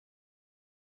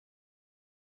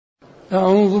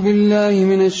أعوذ بالله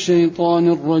من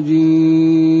الشيطان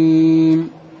الرجيم.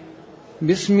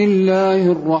 بسم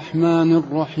الله الرحمن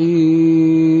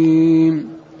الرحيم.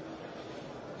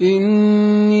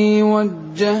 إني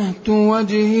وجهت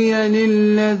وجهي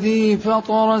للذي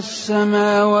فطر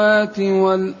السماوات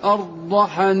والأرض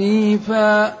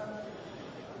حنيفا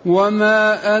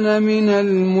وما أنا من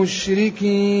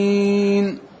المشركين.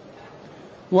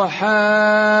 وحاجه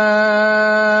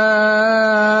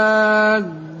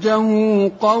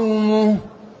قومه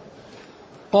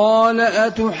قال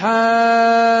أتحاجوني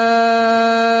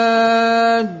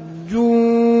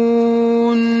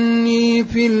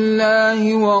في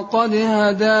الله وقد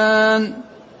هدان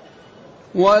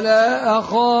ولا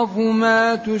أخاف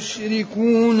ما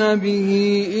تشركون به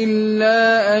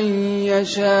إلا أن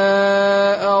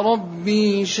يشاء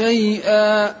ربي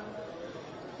شيئا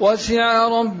وسع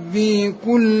ربي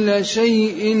كل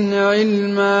شيء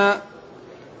علما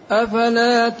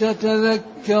أفلا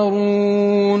تتذكرون.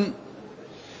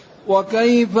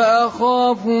 وكيف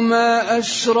أخاف ما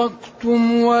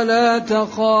أشركتم ولا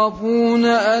تخافون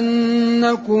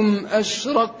أنكم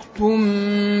أشركتم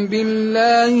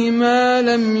بالله ما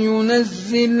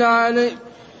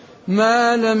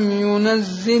لم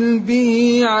ينزل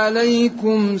به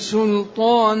عليكم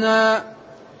سلطانا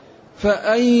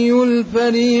فأي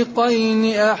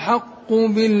الفريقين أحق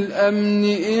بالأمن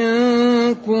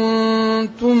إن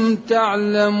كنتم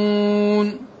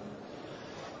تعلمون.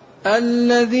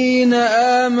 الذين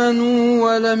آمنوا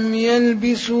ولم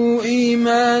يلبسوا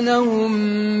إيمانهم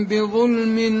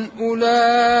بظلم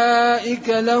أولئك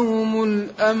لهم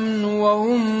الأمن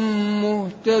وهم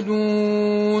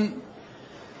مهتدون.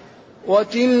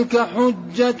 وتلك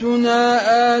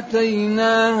حجتنا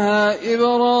آتيناها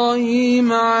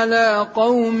إبراهيم على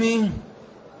قومه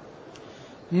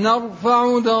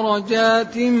نرفع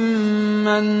درجات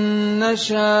من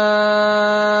نشاء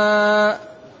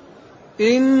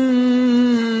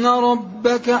إن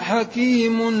ربك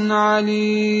حكيم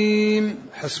عليم.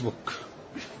 حسبك.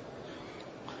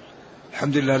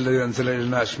 الحمد لله الذي أنزل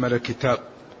إلينا أشمل الكتاب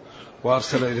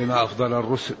وأرسل إلينا أفضل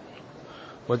الرسل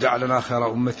وجعلنا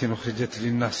خير أمة أخرجت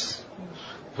للناس،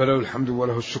 فله الحمد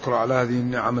وله الشكر على هذه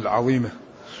النعم العظيمة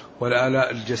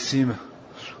والآلاء الجسيمة،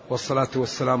 والصلاة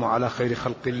والسلام على خير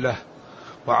خلق الله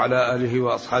وعلى آله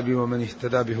وأصحابه ومن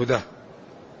اهتدى بهداه.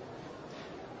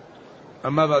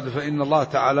 أما بعد، فإن الله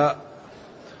تعالى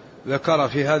ذكر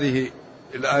في هذه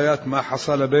الآيات ما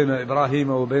حصل بين إبراهيم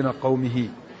وبين قومه،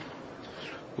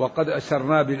 وقد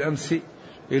أشرنا بالأمس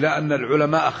إلى أن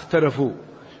العلماء اختلفوا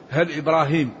هل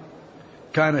إبراهيم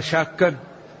كان شاكا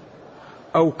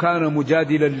أو كان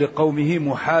مجادلا لقومه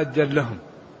محاجا لهم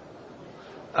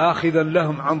آخذا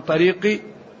لهم عن طريق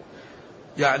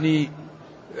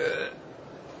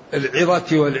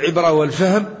العظة والعبرة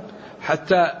والفهم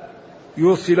حتى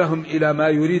يوصلهم إلى ما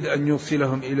يريد أن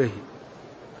يوصلهم إليه.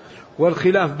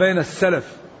 والخلاف بين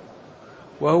السلف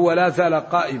وهو لا زال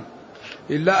قائم،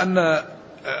 إلا أن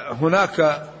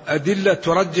هناك أدلة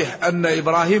ترجح أن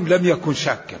إبراهيم لم يكن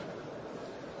شاكا.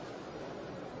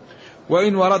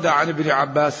 وإن ورد عن ابن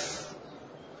عباس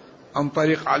عن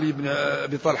طريق علي بن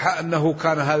أبي طلحة أنه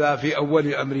كان هذا في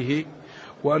أول أمره،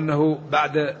 وأنه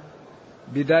بعد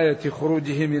بداية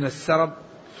خروجه من السرب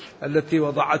التي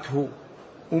وضعته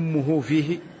أمه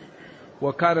فيه،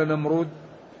 وكان نمرود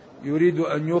يريد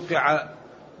أن يوقع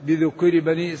بذكور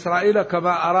بني إسرائيل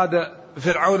كما أراد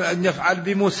فرعون أن يفعل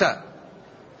بموسى،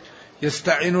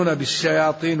 يستعينون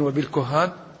بالشياطين وبالكهان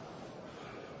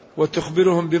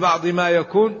وتخبرهم ببعض ما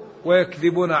يكون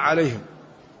ويكذبون عليهم.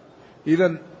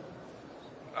 إذن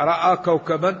رأى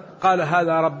كوكبا قال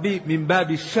هذا ربي من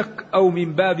باب الشك أو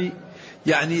من باب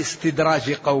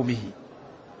استدراج قومه،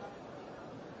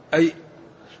 أي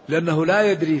لأنه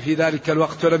لا يدري في ذلك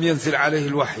الوقت ولم ينزل عليه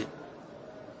الوحي.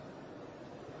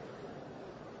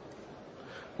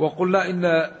 وقلنا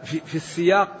إن في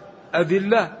السياق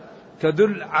أدلة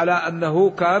تدل على أنه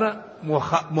كان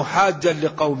محاجا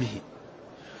لقومه.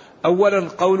 أولا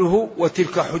قوله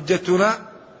وتلك حجتنا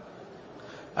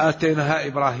آتيناها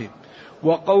إبراهيم،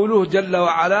 وقوله جل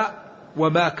وعلا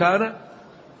وما كان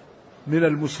من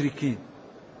المشركين،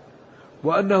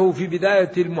 وأنه في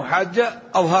بداية المحاجة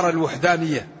أظهر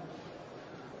الوحدانية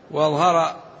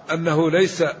وأظهر أنه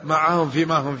ليس معهم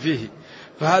فيما هم فيه.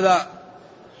 فهذا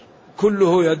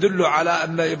كله يدل على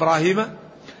أن إبراهيم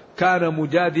كان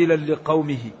مجادلا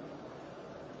لقومه،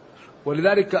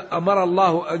 ولذلك أمر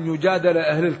الله أن يجادل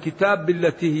أهل الكتاب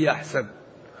بالتي هي أحسن،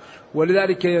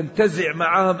 ولذلك ينتزع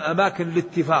معهم أماكن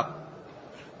الاتفاق،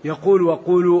 يقول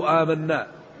وقولوا آمنا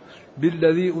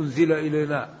بالذي أنزل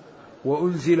إلينا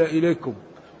وأنزل إليكم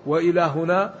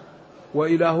وإلهنا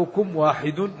وإلهكم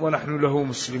واحد ونحن له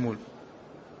مسلمون.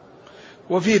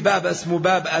 وفي باب اسمه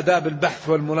باب آداب البحث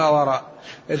والمناظرة،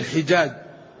 الحجاج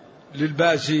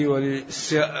للباجي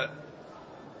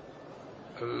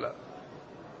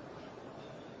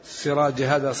السراج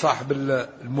هذا صاحب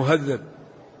المهذب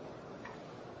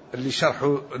اللي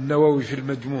شرحه النبوي في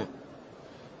المجموع،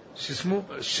 شو اسمه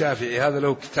الشافعي، هذا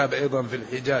له كتاب أيضا في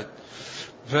الحجاج.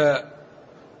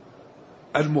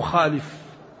 فالمخالف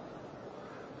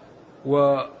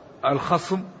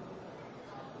والخصم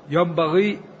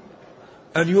ينبغي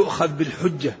أن يؤخذ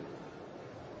بالحجة،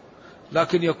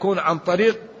 لكن يكون عن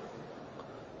طريق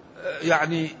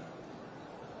يعني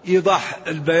إيضاح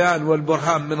البيان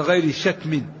والبرهان من غير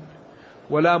شتم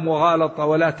ولا مغالطة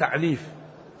ولا تعنيف.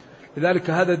 لذلك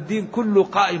هذا الدين كله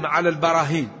قائم على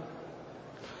البراهين.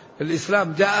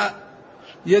 الإسلام جاء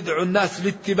يدعو الناس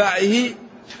لاتباعه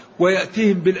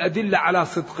ويأتيهم بالأدلة على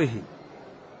صدقه،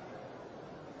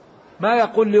 ما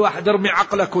يقول لواحد ارمي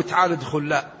عقلك وتعال ادخل،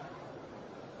 لا.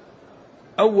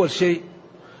 أول شيء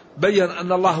بين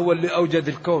أن الله هو اللي أوجد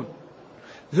الكون،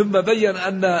 ثم بين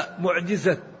أن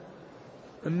معجزة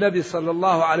النبي صلى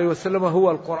الله عليه وسلم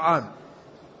هو القرآن،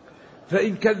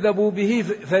 فإن كذبوا به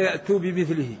فيأتوا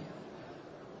بمثله،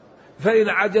 فإن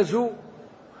عجزوا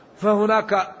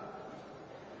فهناك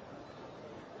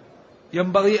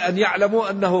ينبغي أن يعلموا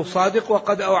أنه صادق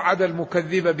وقد أوعد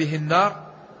المكذب به النار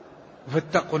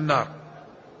فاتقوا النار.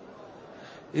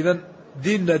 إذن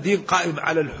ديننا دين قائم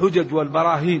على الحجج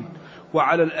والبراهين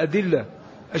وعلى الأدلة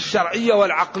الشرعية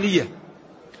والعقلية،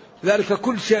 ذلك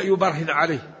كل شيء يبرهن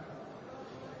عليه.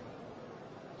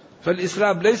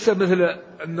 فالإسلام ليس مثل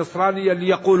النصرانية اللي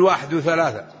يقول 1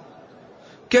 و3.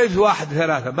 كيف 1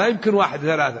 3؟ ما يمكن 1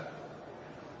 3.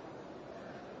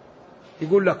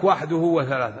 يقول لك 1 وهو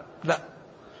 3، لا.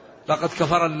 لقد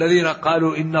كفر الذين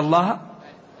قالوا إن الله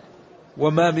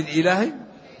وما من إله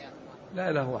لا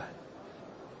إله واحد.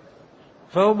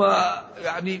 فهم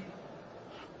يعني.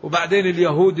 وبعدين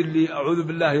اليهود اللي أعوذ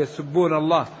بالله يسبون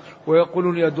الله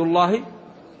ويقولون يد الله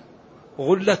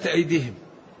غلت أيديهم.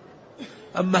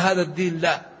 أما هذا الدين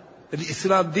لا،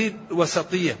 الإسلام دين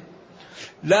وسطية،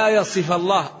 لا يصف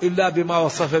الله إلا بما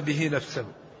وصف به نفسه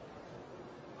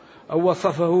أو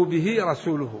وصفه به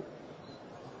رسوله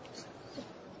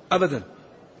أبدا.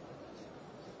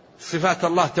 صفات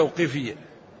الله توقيفية،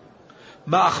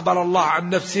 ما أخبر الله عن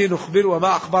نفسه نخبر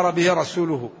وما أخبر به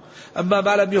رسوله، أما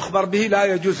ما لم يخبر به لا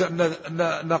يجوز أن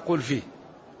نقول فيه.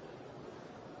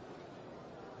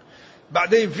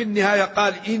 بعدين في النهاية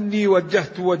قال إني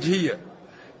وجهت وجهي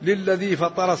للذي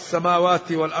فطر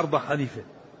السماوات والأرض حنيفا،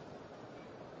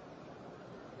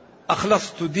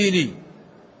 أخلصت ديني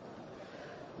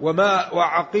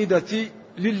وعقيدتي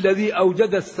للذي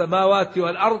أوجد السماوات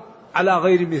والأرض على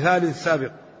غير مثال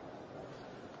سابق،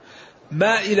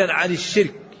 مائلا عن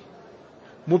الشرك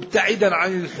مبتعدا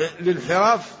عن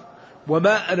الانحراف،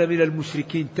 وما أنا من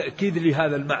المشركين، تأكيد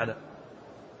لهذا المعنى.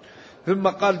 ثم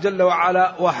قال جل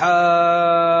وعلا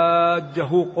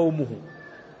وحاجه قومه،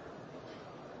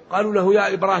 قالوا له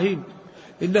يا إبراهيم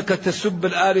إنك تسب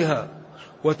الآلهة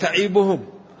وتعيبهم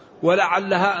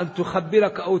ولعلها أن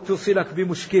تخبرك أو تصلك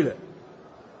بمشكلة.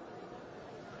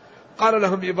 قال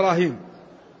لهم إبراهيم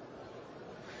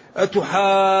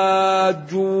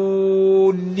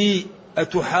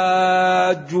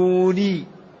أتحاجوني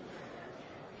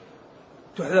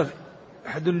تحذف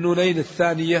أحد النونين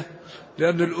الثانية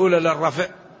لأن الأولى للرفع،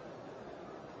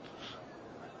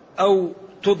 أو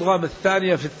تضغم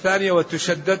الثانية في الثانية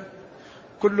وتشدد،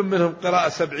 كل منهم قراءة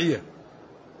سبعية.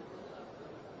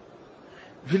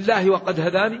 في الله وقد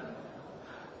هداني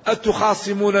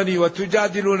أتخاصمونني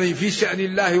وتجادلونني في شأن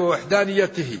الله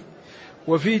ووحدانيته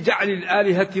وفي جعل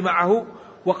الآلهة معه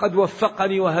وقد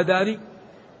وفقني وهداني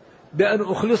بأن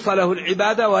أخلص له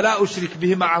العبادة ولا أشرك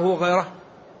به معه غيره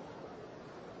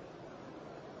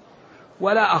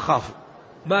ولا أخاف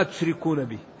ما تشركون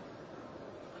به.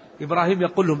 إبراهيم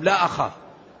يقول لهم لا أخاف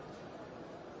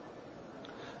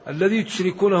الذي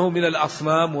تشركونه من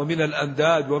الأصنام ومن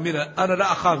الأنداد أنا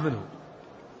لا أخاف منه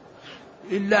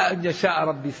إلا أن يشاء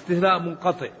ربي، استثناء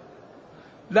منقطع،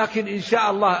 لكن إن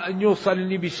شاء الله أن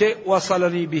يوصلني بشيء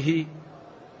وصلني به،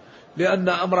 لأن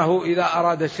أمره إذا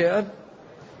أراد شيئا.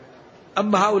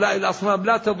 أما هؤلاء الأصنام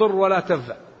لا تضر ولا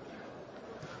تنفع.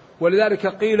 ولذلك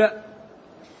قيل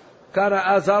كان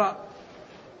آزر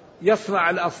يصنع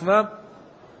الأصنام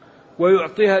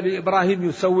ويعطيها لإبراهيم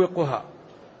يسوقها،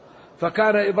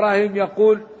 فكان إبراهيم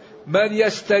يقول من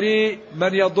يشتري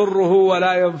من يضره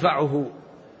ولا ينفعه،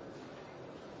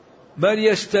 من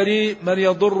يشتري من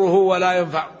يضره ولا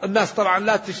ينفع. الناس طبعا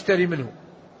لا تشتري منه،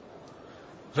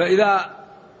 فإذا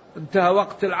انتهى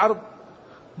وقت العرض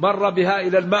مر بها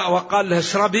إلى الماء وقال لها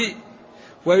اشربي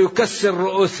ويكسر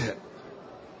رؤوسها،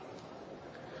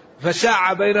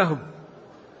 فشاع بينهم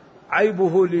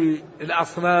عيبه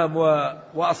للأصنام،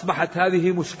 وأصبحت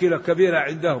هذه مشكلة كبيرة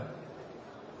عندهم،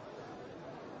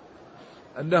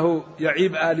 أنه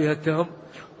يعيب آلهتهم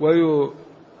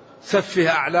ويسفه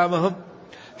أعلامهم،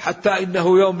 حتى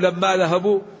إنه يوم لما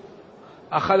ذهبوا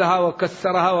أخذها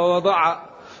وكسرها ووضع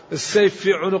السيف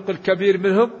في عنق الكبير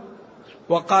منهم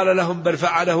وقال لهم بل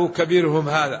فعله كبيرهم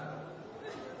هذا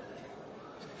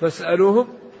فاسألوهم،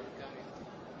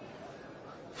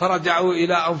 فرجعوا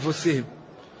إلى أنفسهم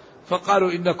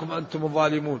فقالوا إنكم أنتم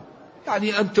الظالمون،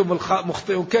 يعني أنتم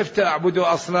المخطئون، كيف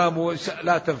تعبدوا أصنام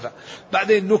لا تنفع.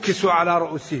 بعدين نكسوا على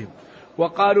رؤوسهم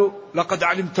وقالوا لقد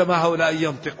علمت ما هؤلاء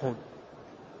ينطقون.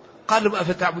 قال لهم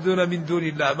أفتعبدون من دون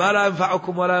الله ما لا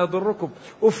ينفعكم ولا يضركم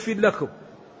أف لكم.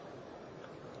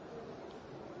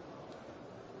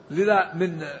 لذا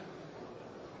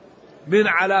من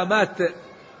علامات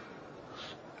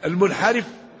المنحرف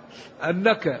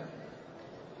أنك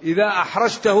إذا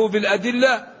أحرجته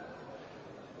بالأدلة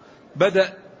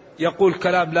بدأ يقول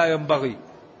كلام لا ينبغي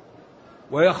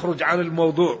ويخرج عن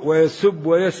الموضوع ويسب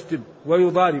ويشتم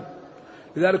ويضارب.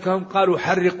 لذلك هم قالوا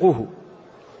حرقوه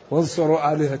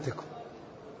وانصروا آلهتكم.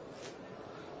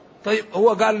 طيب هو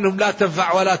قال لهم لا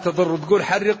تنفع ولا تضر، تقول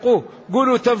حرقوه،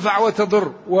 قولوا تنفع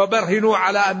وتضر وبرهنوا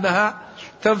على أنها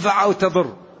تنفع أو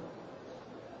تضر.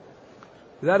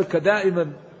 لذلك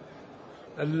دائما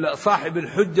صاحب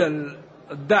الحجة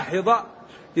الداحضة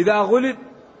إذا غلب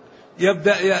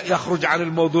يبدأ يخرج عن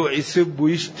الموضوع، يسب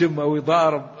ويشتم أو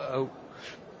يضارب أو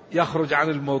يخرج عن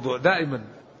الموضوع دائما.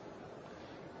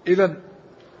 إذن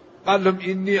قال لهم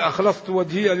إني أخلصت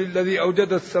وجهي للذي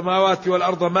أوجد السماوات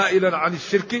والأرض مائلا عن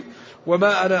الشرك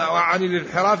وما أنا عن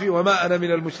الانحراف وما أنا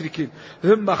من المشركين.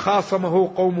 ثم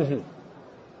خاصمه قومه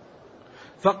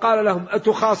فقال لهم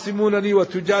أتخاصمونني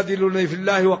وتجادلونني في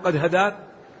الله وقد هدان،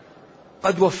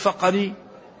 قد وفقني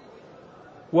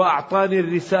وأعطاني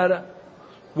الرسالة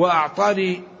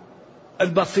وأعطاني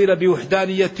البصيرة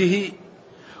بوحدانيته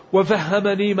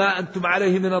وفهمني ما أنتم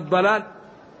عليه من الضلال،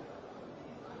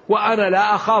 وأنا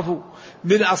لا أخاف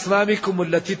من أصنامكم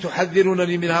التي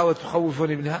تحذرونني منها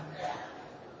وتخوفوني منها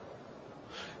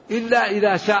إلا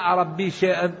إذا شاء ربي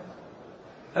شيئا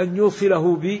أن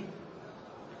يوصله بي،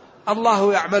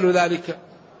 الله يعمل ذلك.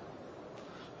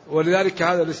 ولذلك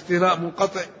هذا الاستثناء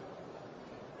منقطع.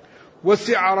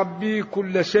 وسع ربي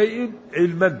كل شيء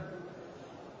علما،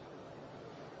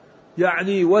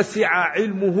 يعني وسع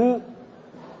علمه،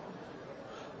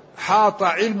 حاط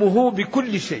علمه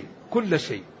بكل شيء، كل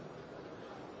شيء.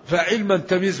 فعلما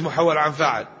تمييز محول عن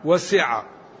فاعل. وسع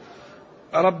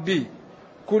ربي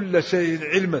كل شيء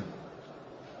علما،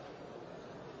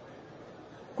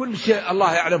 كل شيء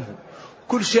الله يعلمه،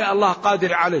 كل شيء الله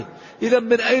قادر عليه. إذا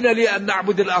من أين لي أن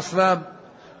نعبد الأصنام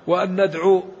وأن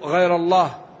ندعو غير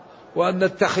الله وأن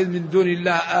نتخذ من دون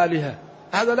الله آلهة؟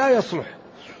 هذا لا يصلح.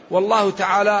 والله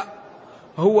تعالى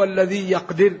هو الذي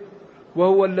يقدر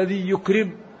وهو الذي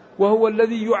يكرم وهو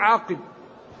الذي يعاقب.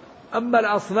 أما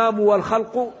الأصنام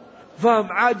والخلق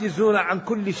فهم عاجزون عن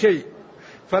كل شيء،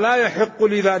 فلا يحق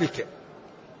لذلك.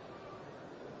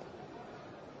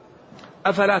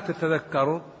 أفلا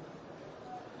تتذكرون؟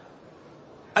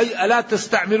 أي ألا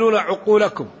تستعملون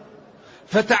عقولكم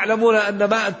فتعلمون أن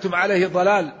ما أنتم عليه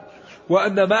ضلال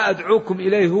وأن ما أدعوكم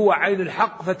إليه هو عين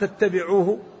الحق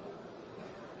فتتبعوه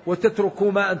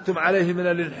وتتركوا ما أنتم عليه من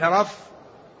الانحراف؟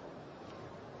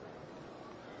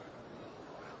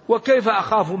 وكيف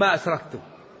أخاف ما أشركتم؟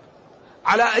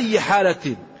 على أي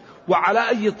حالة وعلى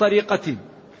أي طريقة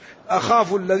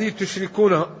أخاف الذي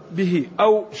تشركون به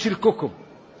أو شرككم؟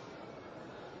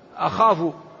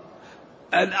 أخاف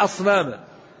الأصنام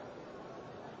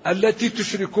التي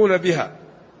تشركون بها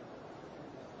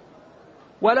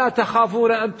ولا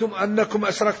تخافون أنتم أنكم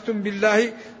أشركتم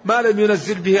بالله ما لم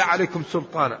ينزل به عليكم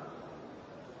سلطانا.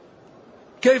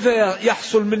 كيف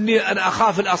يحصل مني أن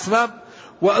أخاف الأصنام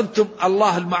وأنتم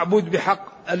الله المعبود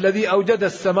بحق الذي أوجد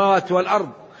السماوات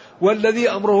والأرض والذي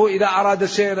أمره إذا أراد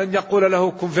شيئا أن يقول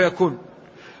له كن فيكون؟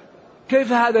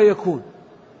 كيف هذا يكون؟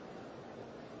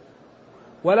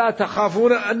 ولا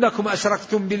تخافون أنكم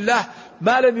أشركتم بالله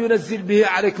ما لم ينزل به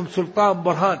عليكم سلطان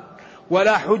برهان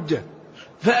ولا حجة.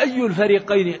 فأي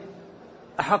الفريقين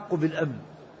أحق بالأمن؟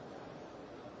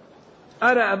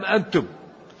 أنا أم أنتم؟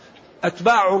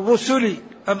 أتباع الرسل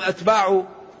أم أتباع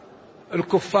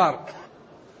الكفار؟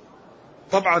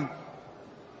 طبعا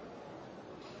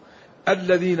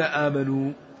الذين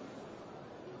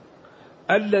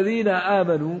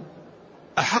آمنوا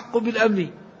أحق بالأمن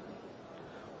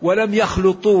ولم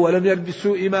يخلطوا ولم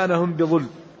يلبسوا إيمانهم بظلم،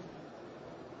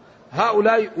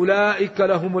 هؤلاء أولئك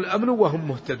لهم الأمن وهم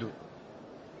مهتدون.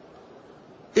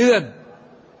 إذن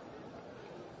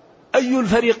أي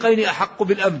الفريقين أحق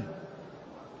بالأمن؟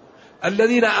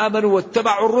 الذين آمنوا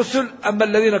واتبعوا الرسل أما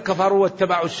الذين كفروا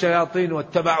واتبعوا الشياطين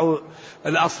واتبعوا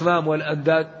الأصنام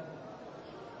والأنداد؟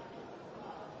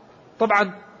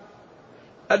 طبعا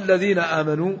الذين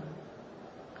آمنوا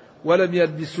ولم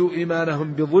يلبسوا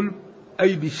إيمانهم بظلم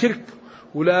أي بشرك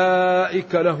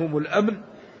أولئك لهم الأمن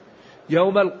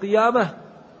يوم القيامة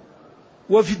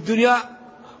وفي الدنيا،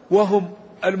 وهم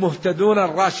المهتدون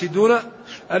الراشدون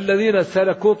الذين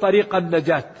سلكوا طريق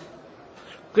النجاة.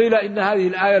 قيل إن هذه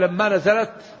الآية لما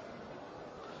نزلت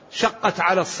شقت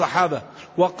على الصحابة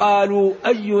وقالوا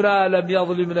أينا لم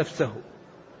يظلم نفسه،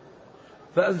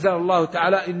 فأنزل الله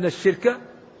تعالى إن الشرك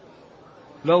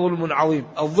لظلم عظيم.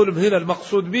 الظلم هنا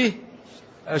المقصود به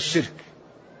الشرك.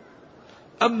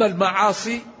 أما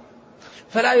المعاصي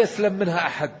فلا يسلم منها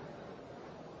أحد،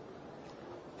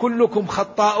 كلكم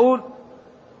خطاؤون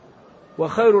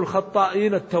وخير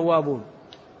الخطائين التوابون،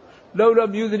 لو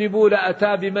لم يذنبوا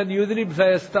لأتى بمن يذنب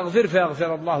فيستغفر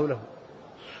فيغفر الله له.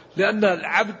 لأن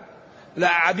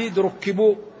العبيد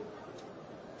ركبوا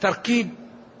تركيب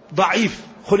ضعيف،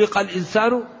 خلق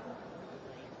الإنسان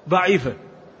ضعيفا،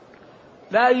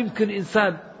 لا يمكن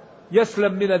إنسان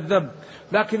يسلم من الذنب.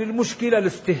 لكن المشكلة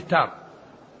الاستهتار،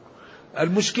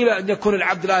 المشكلة أن يكون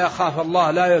العبد لا يخاف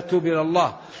الله، لا يتوب إلى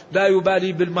الله، لا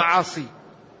يبالي بالمعاصي.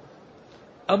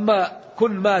 أما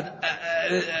كل ما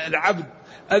العبد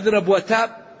أذنب وتاب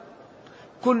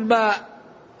كل ما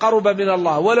قرب من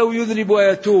الله، ولو يذنب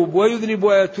ويتوب ويذنب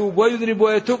ويتوب ويذنب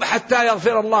ويتوب حتى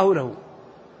يغفر الله له.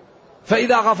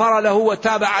 فإذا غفر له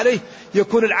وتاب عليه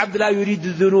يكون العبد لا يريد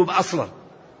الذنوب أصلا.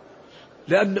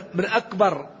 لأن من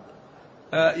أكبر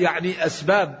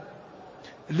أسباب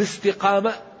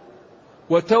الاستقامة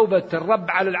وتوبة الرب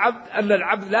على العبد أن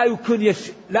العبد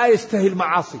لا يستهي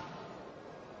المعاصي.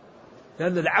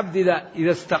 لأن العبد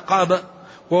إذا استقام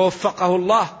ووفقه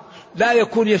الله لا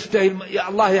يكون يستهي،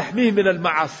 الله يحميه من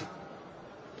المعاصي.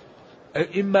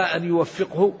 إما أن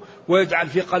يوفقه ويجعل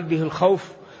في قلبه الخوف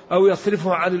أو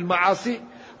يصرفه عن المعاصي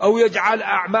أو يجعل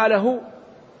أعماله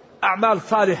أعمال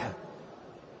صالحة.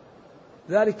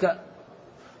 ذلك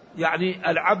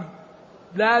العبد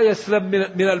لا يسلم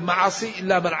من المعاصي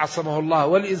إلا من عصمه الله.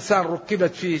 والإنسان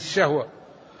ركبت فيه الشهوة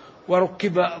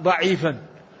وركب ضعيفا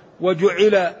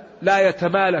وجعل لا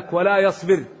يتمالك ولا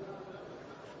يصبر،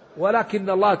 ولكن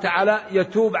الله تعالى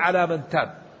يتوب على من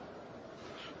تاب.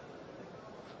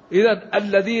 إذن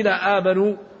الذين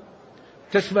آمنوا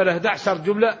تشمل 11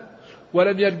 جملة،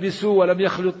 ولم يلبسوا ولم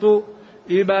يخلطوا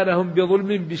إيمانهم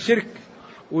بظلم بشرك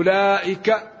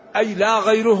أولئك أي لا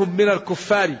غيرهم من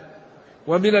الكفار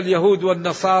ومن اليهود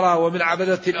والنصارى ومن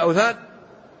عبدة الأوثان،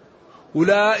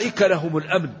 أولئك لهم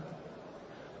الأمن،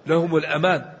 لهم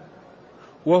الأمان،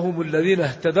 وهم الذين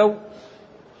اهتدوا.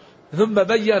 ثم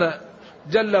بين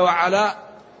جل وعلا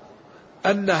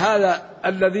أن هذا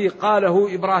الذي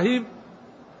قاله إبراهيم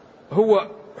هو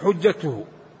حجته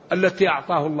التي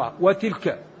أعطاه الله،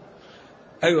 وتلك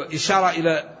إشارة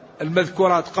إلى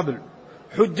المذكورات قبل.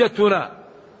 حجتنا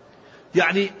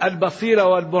يعني البصيرة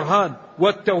والبرهان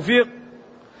والتوفيق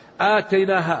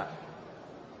آتيناها.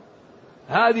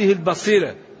 هذه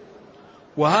البصيرة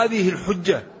وهذه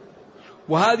الحجة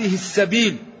وهذه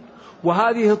السبيل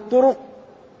وهذه الطرق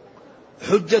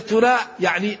حجتنا،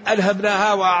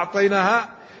 ألهمناها وأعطيناها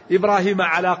إبراهيم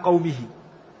على قومه،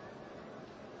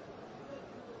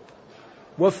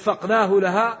 وفقناه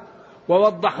لها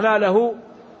ووضحنا له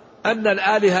أن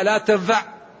الآلهة لا تنفع،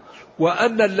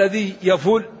 وأن الذي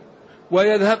يفول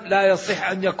ويذهب لا يصح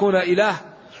أن يكون إله،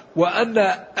 وأن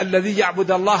الذي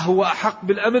يعبد الله هو أحق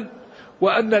بالأمن،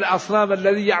 وأن الأصنام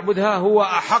الذي يعبدها هو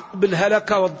أحق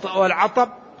بالهلكة والعطب.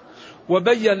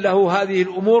 وبين له هذه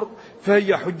الأمور،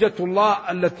 فهي حجة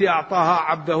الله التي أعطاها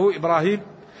عبده إبراهيم.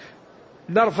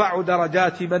 نرفع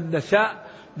درجات من نشاء،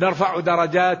 نرفع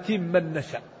درجات من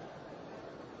نشاء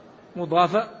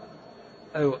مضافة.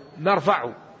 نرفع،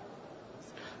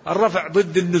 الرفع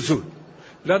ضد النزول،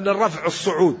 لأن الرفع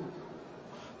الصعود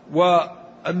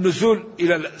والنزول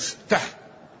إلى تحت.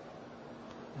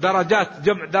 درجات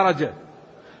جمع درجة.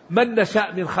 من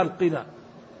نشاء من خلقنا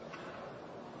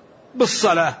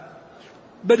بالصلاة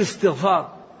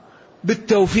بالاستغفار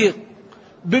بالتوفيق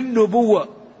بالنبوة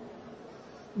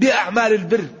بأعمال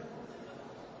البر.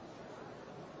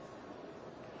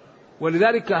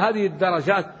 ولذلك هذه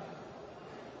الدرجات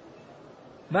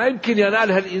ما يمكن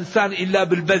ينالها الإنسان إلا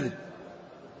بالبذل.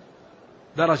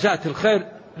 درجات الخير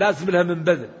لازم لها من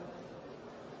بذل.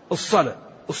 الصلاة،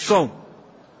 الصوم،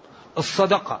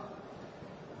 الصدقة،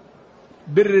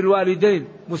 بر الوالدين،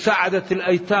 مساعدة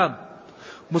الأيتام،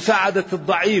 مساعدة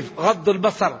الضعيف، غض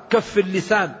البصر، كف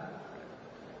اللسان.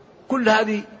 كل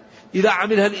هذه إذا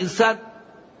عملها الإنسان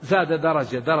زاد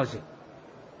درجة.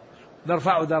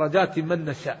 نرفع درجات من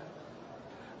نشاء،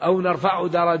 أو نرفع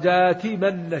درجات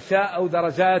من نشاء، أو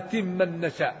درجات من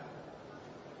نشاء.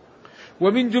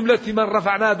 ومن جملة من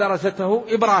رفعنا درجته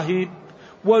إبراهيم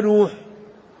ونوح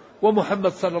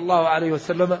ومحمد صلى الله عليه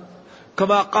وسلم،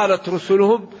 كما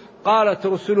قالت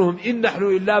رسلهم إن نحن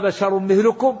إلا بشر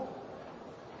مثلكم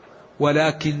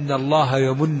ولكن الله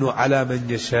يمن على من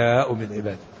يشاء من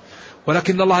عباده.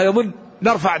 ولكن الله يمن،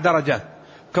 نرفع درجات،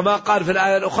 كما قال في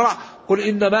الآية الأخرى قل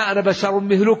إنما أنا بشر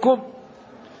مثلكم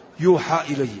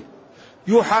يوحى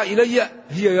إلي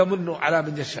هي يمن على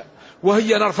من يشاء،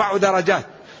 وهي نرفع درجات،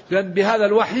 لأن بهذا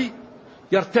الوحي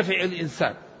يرتفع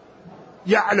الإنسان،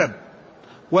 يعلم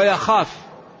ويخاف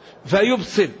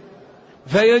فيبصر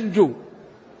فينجو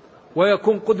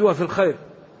ويكون قدوة في الخير.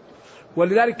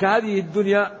 ولذلك هذه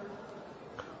الدنيا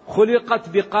خلقت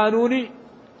بقانون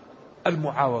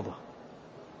المعاوضة.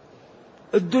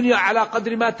 الدنيا على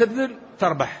قدر ما تبذل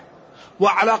تربح،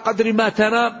 وعلى قدر ما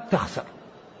تنام تخسر.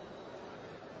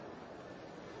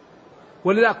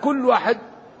 ولذا كل واحد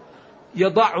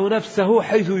يضع نفسه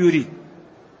حيث يريد.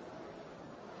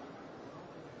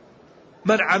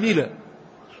 من عمل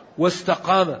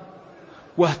واستقام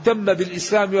واهتم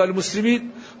بالإسلام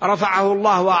والمسلمين رفعه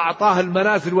الله وأعطاه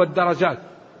المنازل والدرجات،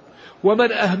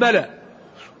 ومن أهمل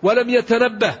ولم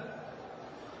يتنبه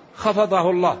خفضه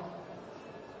الله،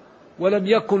 ولم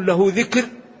يكن له ذكر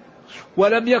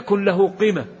ولم يكن له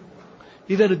قيمة.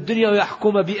 إذن الدنيا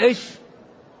يحكم بإيش؟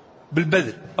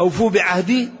 بالبذل. أوفوا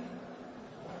بعهدي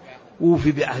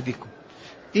أوفي بعهدكم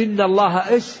إن الله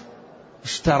إيش؟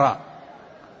 اشترى.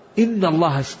 إن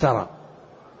الله اشترى.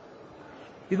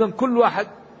 إذن كل واحد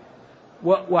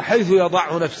وحيث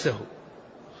يضع نفسه.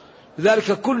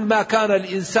 لذلك كل ما كان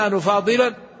الإنسان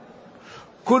فاضلا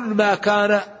كل ما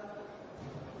كان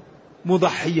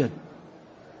مضحيا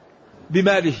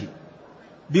بماله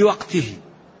بوقته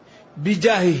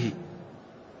بجاهه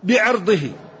بعرضه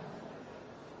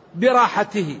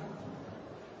براحته،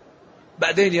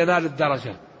 بعدين ينال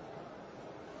الدرجات.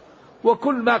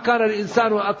 وكل ما كان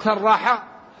الإنسان أكثر راحة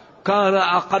كان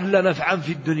أقل نفعا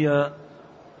في الدنيا.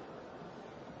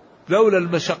 لولا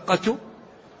المشقة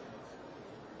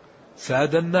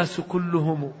ساد الناس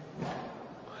كلهم،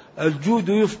 الجود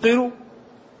يفقر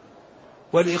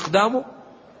والإقدام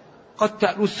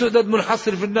قد والسؤدد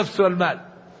منحصر في النفس والمال.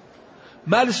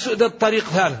 مال السؤدد طريق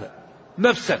ثالثة،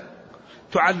 نفسك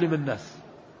تعلم الناس،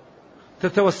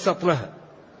 تتوسط لها،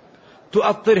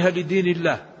 تؤطرها لدين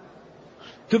الله،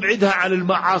 تبعدها عن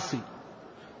المعاصي،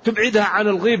 تبعدها عن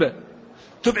الغيبة،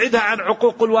 تبعدها عن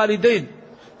عقوق الوالدين،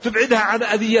 تبعدها عن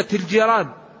أذية الجيران،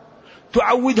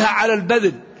 تعودها على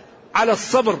البذل، على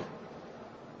الصبر،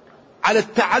 على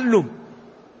التعلم،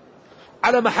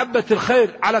 على محبة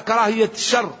الخير، على كراهية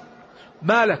الشر.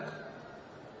 مالك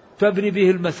تبني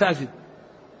به المساجد،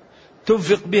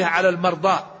 تنفق به على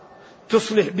المرضى،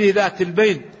 تصلح به ذات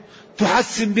البين،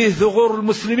 تحسن به ثغور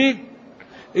المسلمين.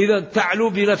 إذا تعلو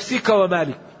بنفسك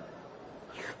ومالك.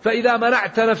 فإذا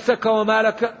منعت نفسك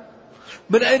ومالك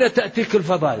من أين تأتيك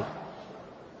الفضائل؟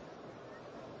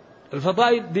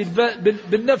 الفضائل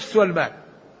بالنفس والمال.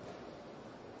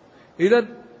 إذا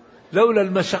لولا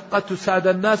المشقة ساد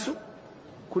الناس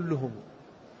كلهم،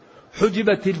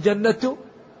 حجبت الجنة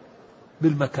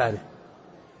بالمكاره.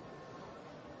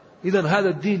 إذا هذا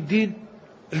الدين دين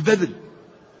البذل.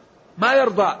 ما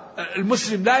يرضى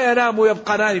المسلم لا ينام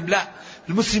ويبقى نائم، لا،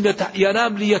 المسلم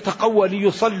ينام ليتقوى،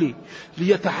 ليصلي،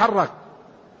 ليتحرك،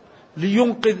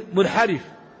 لينقذ منحرف،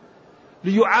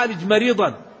 ليعالج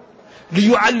مريضا،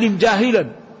 ليعلم جاهلا،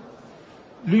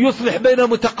 ليصلح بين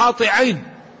متقاطعين.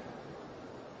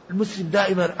 المسلم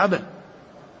دائما عمل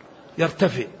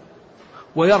يرتفع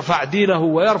ويرفع دينه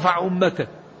ويرفع أمته.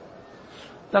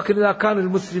 لكن إذا كان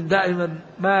المسلم دائما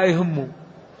ما يهمه،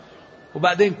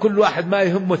 وبعدين كل واحد ما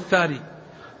يهمه الثاني،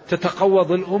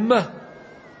 تتقوض الأمة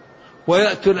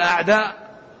ويأتوا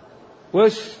الأعداء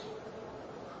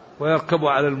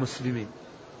ويركبوا على المسلمين،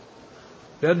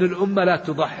 لأن الأمة لا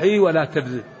تضحي ولا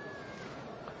تبذل.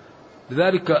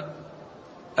 لذلك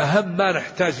أهم ما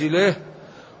نحتاج إليه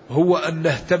هو أن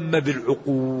نهتم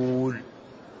بالعقول،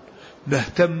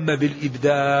 نهتم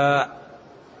بالإبداع،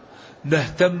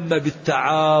 نهتم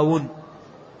بالتعاون،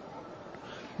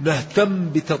 نهتم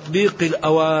بتطبيق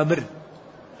الأوامر،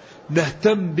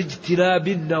 نهتم باجتناب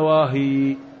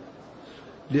النواهي.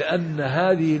 لأن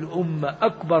هذه الأمة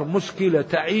أكبر مشكلة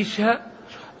تعيشها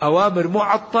أوامر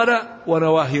معطلة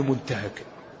ونواهي منتهكة.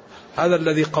 هذا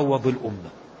الذي قوض الأمة.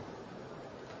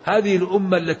 هذه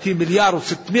الأمة التي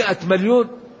 1,600,000,000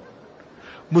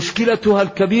 مشكلتها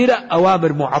الكبيرة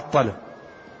أوامر معطلة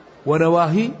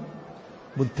ونواهي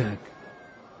منتهكة.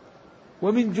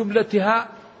 ومن جملتها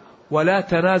ولا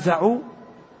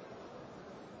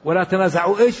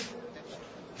تنازعوا إيش؟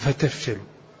 فتفشلوا.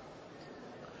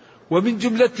 ومن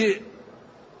جملة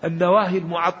النواهي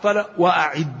المعطلة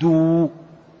وأعدوا.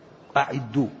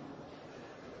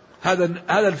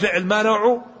 هذا الفعل ما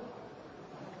نوعه؟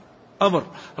 أمر.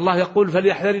 الله يقول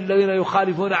فليحذر الذين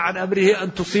يخالفون عن أمره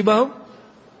أن تصيبهم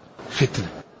فتنة.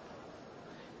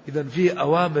 إذن فيه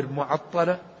أوامر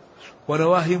معطلة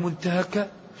ونواهي منتهكة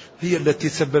هي التي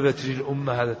سببت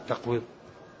للأمة هذا التقويض.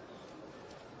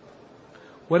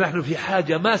 ونحن في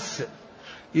حاجة ماسة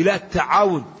إلى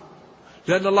التعاون،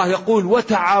 لأن الله يقول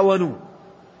وتعاونوا،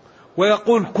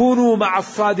 ويقول كونوا مع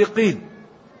الصادقين.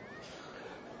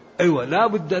 أيوة، لا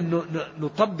بد أن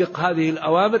نطبق هذه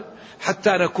الأوامر حتى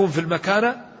نكون في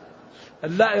المكانة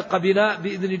اللائقة بنا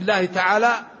بإذن الله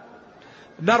تعالى،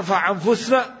 نرفع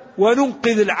أنفسنا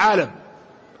وننقذ العالم.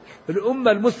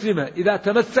 الأمة المسلمة إذا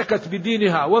تمسكت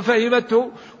بدينها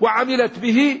وفهمته وعملت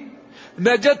به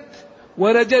نجت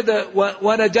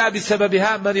ونجا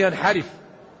بسببها من ينحرف.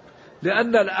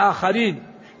 لأن الآخرين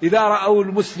إذا رأوا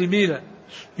المسلمين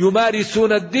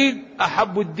يمارسون الدين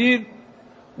أحبوا الدين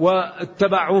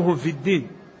واتبعوهم في الدين.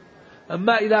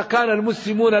 أما إذا كان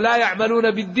المسلمون لا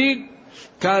يعملون بالدين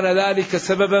كان ذلك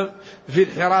سببا في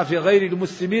انحراف غير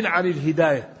المسلمين عن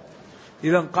الهداية.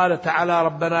 إذن قال تعالى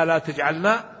ربنا لا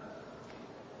تجعلنا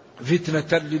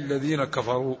فتنة للذين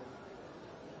كفروا.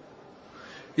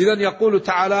 إذن يقول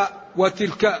تعالى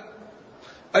وتلك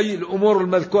أي الأمور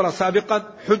المذكورة سابقا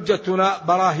حجتنا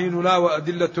براهيننا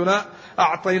وأدلتنا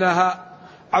أعطيناها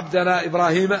عبدنا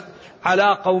إبراهيم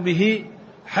على قومه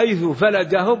حيث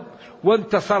فلجهم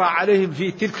وانتصر عليهم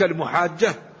في تلك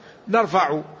المحاجة،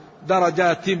 نرفع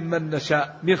درجات من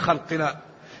نشاء من خلقنا،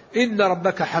 إن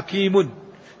ربك حكيم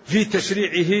في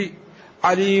تشريعه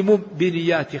عليم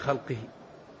بنيات خلقه.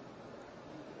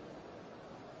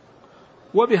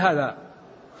 وبهذا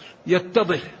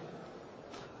يتضح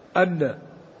أن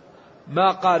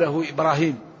ما قاله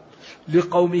إبراهيم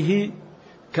لقومه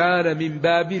كان من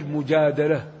باب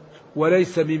المجادلة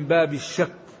وليس من باب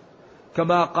الشك،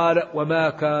 كما قال وما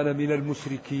كان من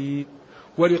المشركين،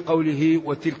 ولقوله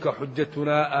وتلك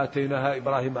حجتنا آتيناها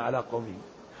إبراهيم على قومه.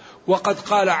 وقد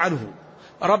قال عنه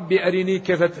رب أرني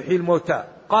كيف تحيي الموتى،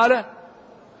 قال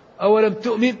أولم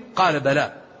تؤمن، قال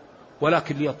بلى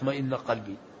ولكن ليطمئن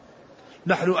قلبي.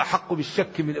 نحن أحق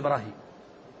بالشك من إبراهيم،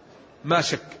 ما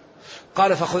شك.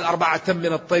 قال فخذ 4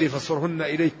 من الطير فصرهن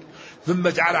إليك ثم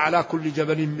اجعل على كل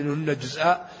جبل منهن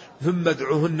جزءا ثم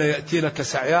ادعوهن يأتينك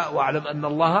سعيا واعلم أن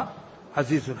الله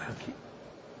عزيز حكيم.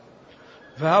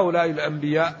 فهؤلاء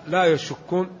الأنبياء لا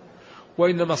يشكون،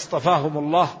 وإنما اصطفاهم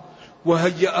الله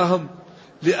وهيأهم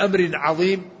لأمر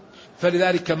عظيم،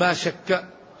 فلذلك ما شك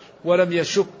ولم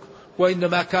يشك،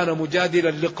 وإنما كان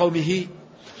مجادلا لقومه.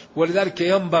 ولذلك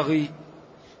ينبغي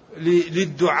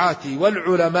للدعاة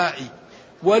والعلماء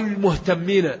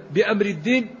والمهتمين بأمر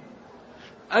الدين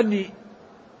أن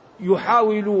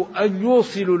يحاولوا أن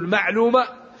يوصلوا المعلومة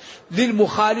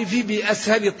للمخالف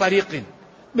بأسهل طريق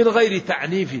من غير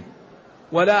تعنيف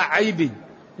ولا عيب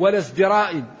ولا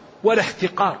ازدراء ولا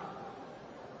احتقار،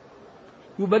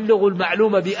 يبلغ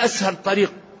المعلومة بأسهل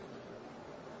طريق.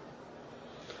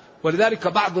 ولذلك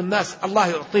بعض الناس الله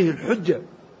يعطيه الحجة.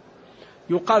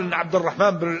 يقال أن عبد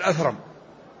الرحمن بن الأثرم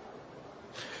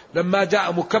لما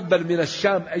جاء مكبل من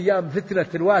الشام أيام فتنة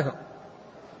الواثق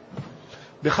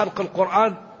بخلق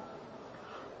القرآن،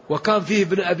 وكان فيه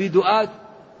ابن أبي دؤاد،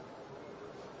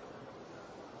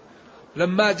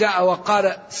 لما جاء وقال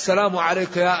السلام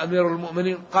عليك يا أمير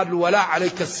المؤمنين، قال له ولا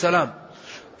عليك السلام،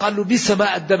 قال له بئس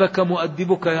ما أدبك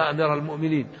مؤدبك يا أمير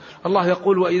المؤمنين، الله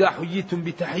يقول وإذا حييتم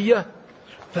بتحية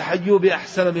فحيوا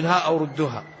بأحسن منها أو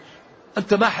ردوها،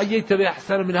 أنت ما حييت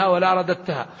بأحسن منها ولا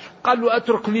رددتها. قال له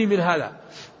أتركني من هذا،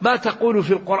 ما تقول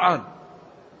في القرآن؟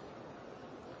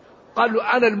 قال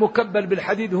له أنا المكبل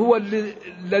بالحديد هو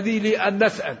الذي لي أن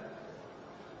نسأل.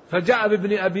 فجاء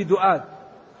بابن أبي دؤاد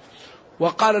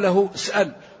وقال له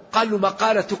اسأل. قال له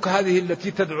مقالتك هذه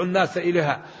التي تدعو الناس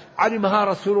إليها علمها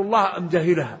رسول الله أم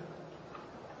جهلها؟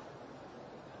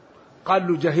 قال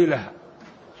له جهلها.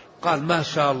 قال ما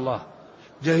شاء الله،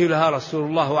 جهلها رسول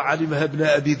الله وعلمها ابن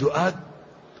أبي دؤاد.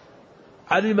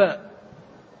 علم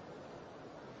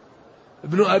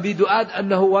ابن أبي دؤاد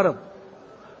أنه ورد،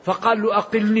 فقال له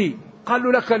أقلني، قال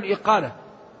له لك الإقالة.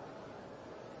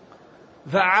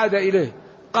 فعاد إليه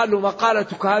قال له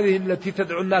مقالتك هذه التي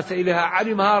تدعو الناس إليها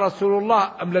علمها رسول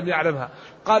الله أم لم يعلمها؟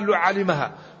 قال له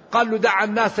علمها. قال له دعا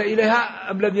الناس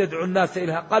إليها أم لم يدعو الناس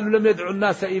إليها؟ قال له لم يدعو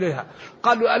الناس إليها.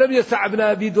 قال له ألم يسع ابن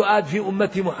أبي دؤاد في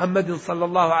أمة محمد صلى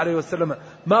الله عليه وسلم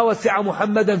ما وسع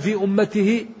محمدا في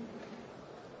أمته؟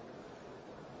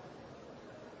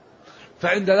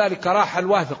 فعند ذلك راح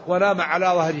الواثق ونام على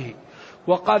ظهره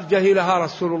وقال جهلها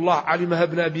رسول الله علمها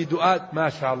ابن أبي دؤاد. ما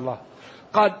شاء الله.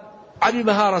 قال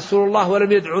علمها رسول الله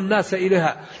ولم يدعو الناس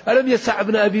إليها. ألم يسع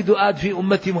ابن أبي دؤاد في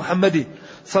أمة محمد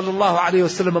صلى الله عليه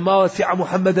وسلم ما وسع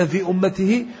محمدا في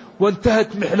أمته؟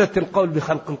 وانتهت محنة القول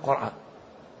بخلق القرآن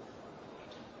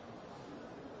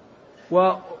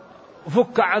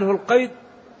وفك عنه القيد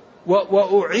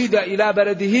وأعيد إلى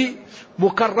بلده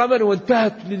مكرما،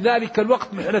 وانتهت من ذلك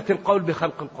الوقت محنة القول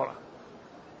بخلق القرآن.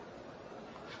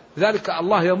 لذلك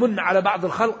الله يمن على بعض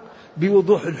الخلق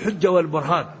بوضوح الحجة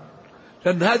والبرهان،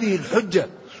 لأن هذه الحجة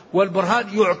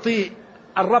والبرهان يعطي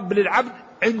الرب للعبد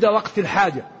عند وقت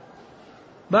الحاجة،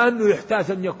 ما أنه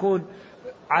يحتاج أن يكون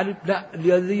علم، لا،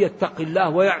 الذي يتقي الله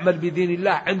ويعمل بدين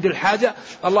الله عند الحاجة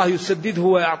الله يسدده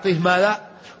ويعطيه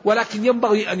ماذا. ولكن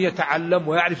ينبغي أن يتعلم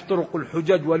ويعرف طرق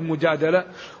الحجج والمجادلة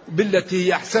بالتي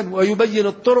هي أحسن، ويبين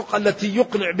الطرق التي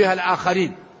يقنع بها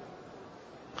الآخرين.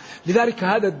 لذلك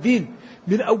هذا الدين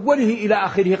من أوله إلى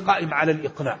آخره قائم على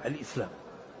الإقناع. الإسلام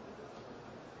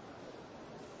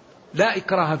لا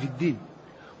إكراه في الدين،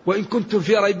 وإن كنتم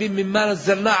في ريب مما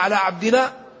نزلنا على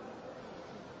عبدنا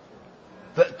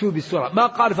فأتوا بسورة. ما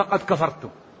قال فقد كفرتم،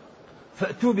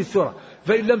 فأتوا بسورة.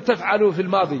 فإن لم تفعلوا في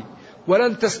الماضي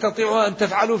ولن تستطيعوا أن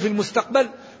تفعلوا في المستقبل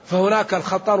فهناك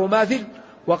الخطر ماثل،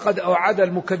 وقد أوعد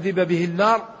المكذب به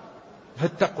النار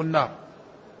فاتقوا النار.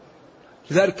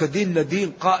 لذلك ديننا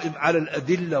دين قائم على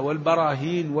الأدلة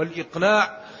والبراهين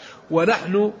والإقناع،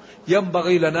 ونحن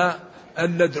ينبغي لنا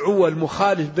أن ندعو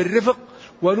المخالف بالرفق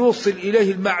ونوصل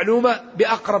إليه المعلومة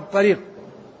بأقرب طريق.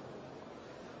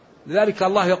 لذلك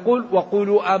الله يقول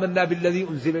وقولوا آمنا بالذي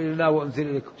أنزل إلينا وأنزل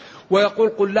إليكم، ويقول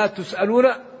قل لا تسألون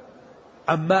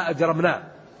عما أجرمنا،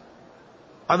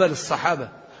 عمل الصحابة،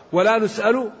 ولا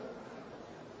نسأل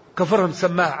كفرهم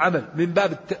سماه عمل، من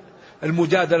باب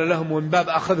المجادلة لهم ومن باب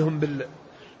أخذهم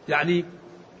يعني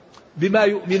بما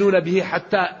يؤمنون به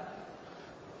حتى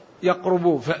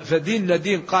يقربوا. فديننا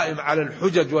دين قائم على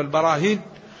الحجج والبراهين،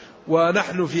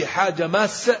 ونحن في حاجة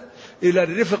ماسة إلى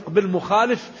الرفق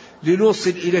بالمخالف لنوصل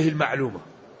إليه المعلومة.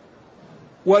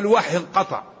 والوحي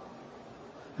انقطع.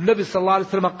 النبي صلى الله عليه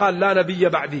وسلم قال لا نبي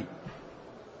بعدي.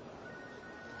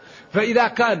 فإذا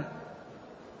كان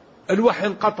الوحي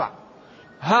انقطع،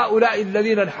 هؤلاء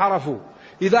الذين انحرفوا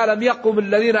إذا لم يقم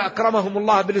الذين أكرمهم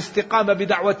الله بالاستقامة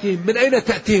بدعوتهم من أين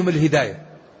تأتيهم الهداية؟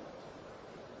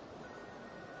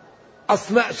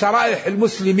 أصنع شرائح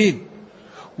المسلمين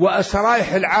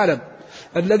وشرائح العالم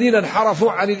الذين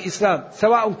انحرفوا عن الإسلام،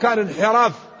 سواء كان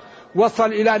انحراف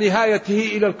وصل إلى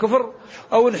نهايته إلى الكفر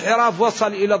أو انحراف وصل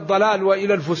إلى الضلال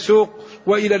وإلى الفسوق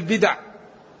وإلى البدع.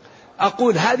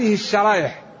 أقول هذه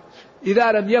الشرائح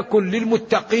إذا لم يكن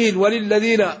للمتقين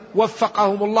وللذين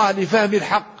وفقهم الله لفهم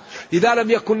الحق، إذا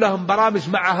لم يكن لهم برامج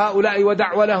مع هؤلاء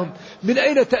ودعوة لهم، من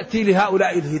أين تأتي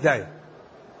لهؤلاء الهداية؟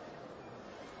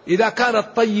 إذا كان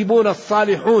الطيبون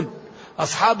الصالحون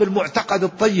أصحاب المعتقد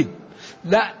الطيب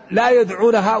لا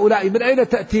يدعون هؤلاء، من أين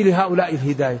تأتي لهؤلاء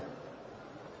الهداية؟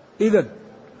 إذن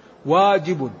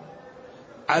واجب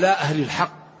على أهل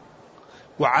الحق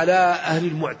وعلى أهل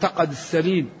المعتقد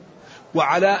السليم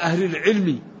وعلى أهل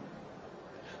العلم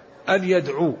أن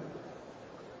يدعوا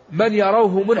من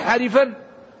يروه منحرفا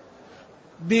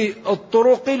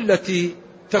بالطرق التي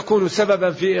تكون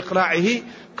سببا في إقناعه،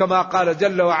 كما قال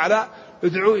جل وعلا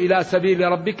ادعوا إلى سبيل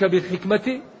ربك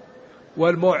بالحكمة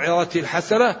والموعظة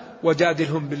الحسنة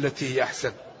وجادلهم بالتي هي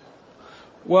أحسن.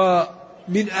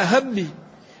 ومن أهم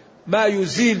ما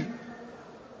يزيل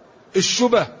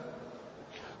الشبه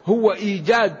هو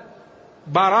إيجاد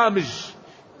برامج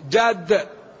جادة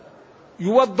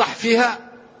يوضح فيها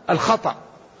الخطأ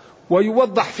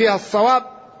ويوضح فيها الصواب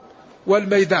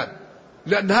والميدان،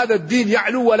 لأن هذا الدين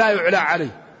يعلو ولا يعلى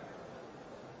عليه.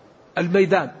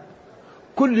 الميدان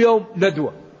كل يوم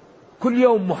ندوة، كل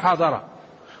يوم محاضرة،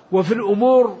 وفي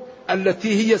الأمور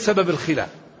التي هي سبب الخلاف.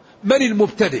 من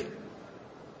المبتدئ؟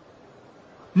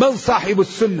 من صاحب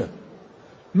السنة؟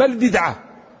 ما البدعة؟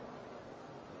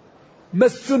 ما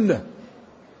السنة؟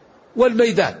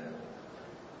 والميدان.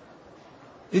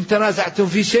 إن تنازعتم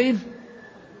في شيء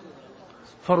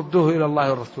فردوه إلى الله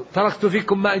والرسول، تركت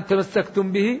فيكم ما إن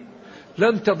تمسكتم به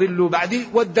لن تضلوا بعدي.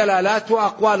 والدلالات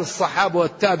وأقوال الصحابة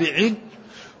والتابعين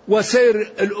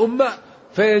وسير الأمة،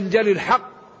 فينجلي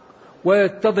الحق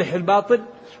ويتضح الباطل،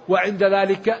 وعند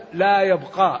ذلك لا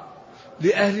يبقى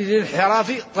لأهل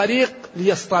الانحراف طريق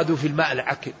ليصطادوا في الماء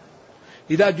العكر.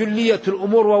 إذا جليت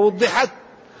الأمور ووضحت،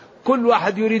 كل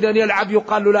واحد يريد أن يلعب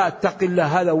يقال له لا اتق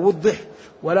الله، هذا وضح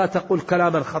ولا تقول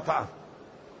كلاما خطأ.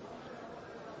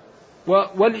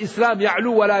 والإسلام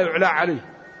يعلو ولا يعلى عليه.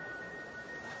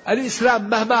 الإسلام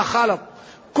مهما خالط،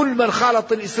 كل من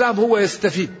خالط الإسلام هو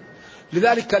يستفيد،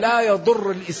 لذلك لا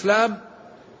يضر الإسلام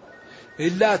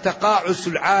إلا تقاعس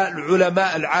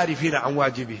العلماء العارفين عن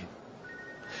واجبهم.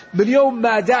 من يوم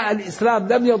ما جاء الإسلام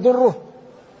لم يضره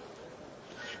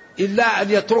إلا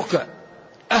أن يترك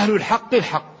أهل الحق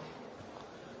الحق،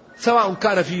 سواء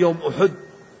كان في يوم أحد.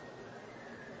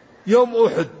 يوم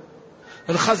أحد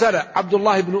انخزل عبد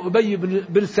الله بن أبي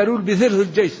بن سلول بثلث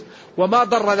الجيش، وما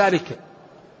ضر ذلك،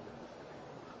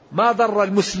 ما ضر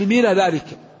المسلمين ذلك،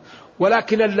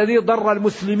 ولكن الذي ضر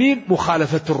المسلمين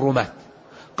مخالفة الرماة.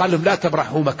 قال لهم لا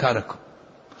تبرحوا مكانكم،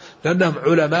 لأنهم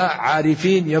علماء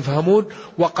عارفين يفهمون،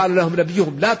 وقال لهم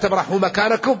نبيهم لا تبرحوا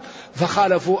مكانكم،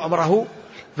 فخالفوا أمره،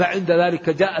 فعند ذلك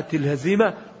جاءت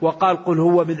الهزيمة، وقال قل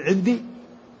هو من عندي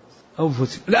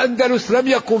أنفسهم. الأندلس لم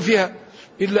يكن فيها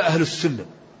إلا أهل السنة،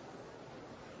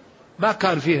 ما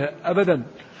كان فيها أبدا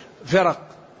فرق،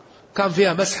 كان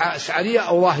فيها مسحة أشعرية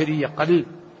أو ظاهرية قليل.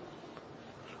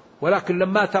 ولكن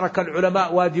لما ترك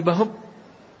العلماء واجبهم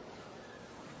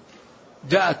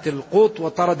جاءت القوط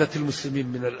وطردت المسلمين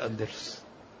من الأندلس.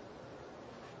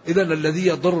 إذن الذي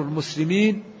يضر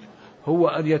المسلمين هو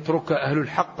أن يترك أهل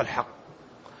الحق الحق.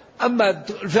 أما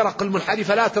الفرق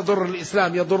المنحرفة لا تضر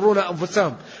الإسلام، يضرون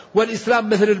أنفسهم، والإسلام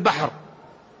مثل البحر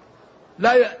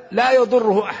لا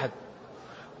يضره أحد.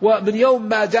 ومن يوم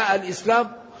ما جاء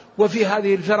الإسلام وفي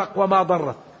هذه الفرق وما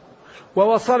ضرت،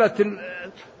 ووصلت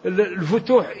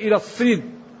الفتوح إلى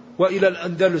الصين وإلى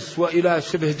الأندلس وإلى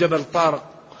شبه جبل طارق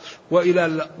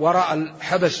وإلى وراء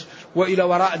الحبش وإلى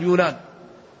وراء اليونان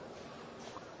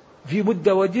في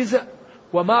مدة وجيزة،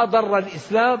 وما ضر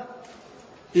الإسلام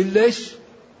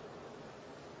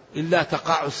إلا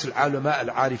تقاعس العلماء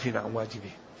العارفين عن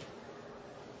واجبه.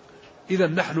 إذا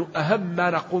نحن أهم ما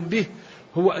نقوم به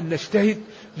هو أن نجتهد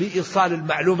لإيصال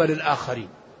المعلومة للآخرين،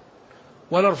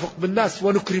 ونرفق بالناس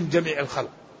ونكرم جميع الخلق.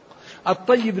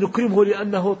 الطيب نكرمه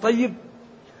لأنه طيب،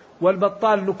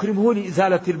 والبطال نكرمه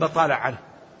لإزالة البطالة عنه،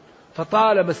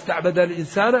 فطالما استعبد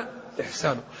الإنسان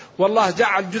إحسانه. والله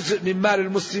جعل جزء من مال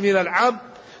المسلمين العام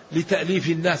لتأليف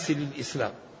الناس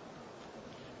للإسلام.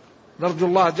 نرجو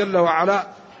الله جل وعلا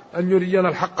أن يرينا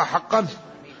الحق حقا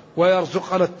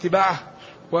ويرزقنا اتباعه،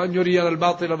 وأن يرينا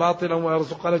الباطل باطلا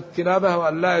ويرزقنا اجتنابه،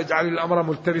 وأن لا يجعل الأمر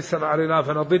ملتبسا علينا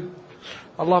فنضل.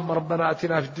 اللهم ربنا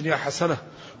أتنا في الدنيا حسنة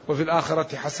وفي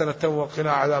الآخرة حسنة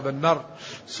وقنا عذاب النار.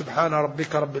 سبحان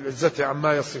ربك رب العزة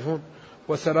عما يصفون،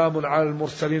 وسلام على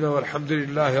المرسلين، والحمد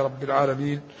لله رب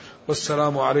العالمين،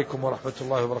 والسلام عليكم ورحمة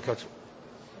الله وبركاته.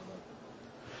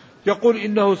 يقول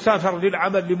إنه سافر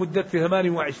للعمل لمدة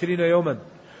 28 يوما،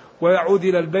 ويعود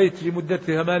إلى البيت لمدة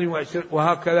 28،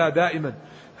 وهكذا دائما.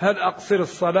 هل أقصر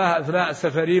الصلاة أثناء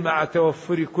سفري مع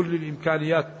توفر كل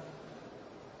الإمكانيات؟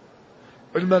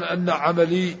 علما أن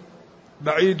عملي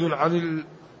بعيد عن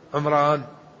العمران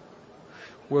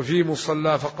وفي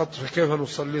مصلى فقط، فكيف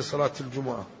نصلي صلاة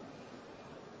الجمعة؟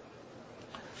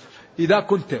 إذا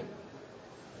كنت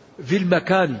في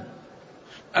المكان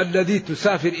الذي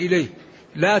تسافر إليه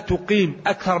لا تقيم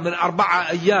أكثر من 4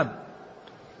 أيام،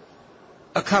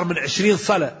 أكثر من 20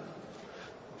 صلاة،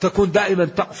 تكون دائما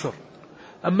تقصر.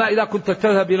 أما إذا كنت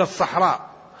تذهب إلى الصحراء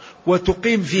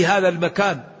وتقيم في هذا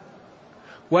المكان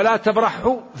ولا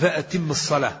تبرحه فأتم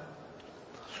الصلاة.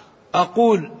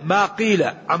 أقول ما قيل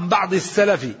عن بعض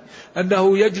السلف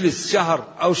أنه يجلس شهر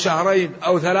أو شهرين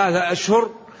أو 3 أشهر،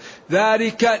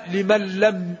 ذلك لمن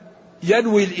لم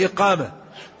ينوي الإقامة،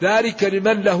 ذلك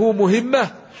لمن له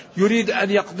مهمة يريد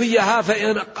أن يقضيها،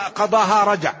 فإن قضاها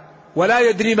رجع ولا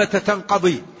يدري متى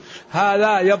تنقضي،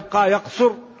 هذا يبقى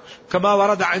يقصر، كما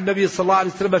ورد عن النبي صلى الله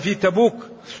عليه وسلم في تبوك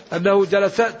أنه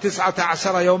جلس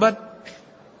 19 يوما،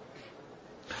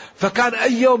 فكان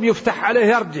أي يوم يفتح عليه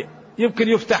يرجع، يمكن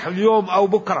يفتح اليوم أو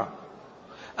بكرة.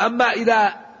 أما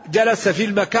إذا جلس في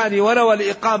المكان ونوى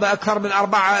الإقامة أكثر من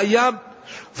 4 أيام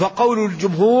فقول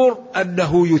الجمهور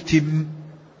أنه يتم.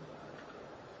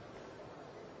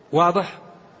 واضح؟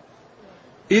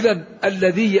 إذن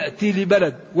الذي يأتي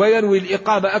لبلد وينوي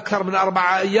الإقامة أكثر من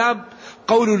 4 أيام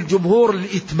قول الجمهور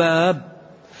الإتمام.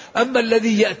 أما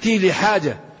الذي يأتي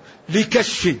لحاجة،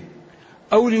 لكشف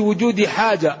أو لوجود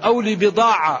حاجة أو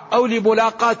لبضاعة أو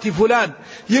لملاقاة فلان،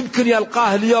 يمكن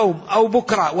يلقاه اليوم أو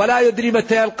بكرة ولا يدري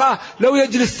متى يلقاه، لو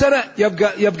يجلس سنة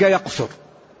يبقى يقصر،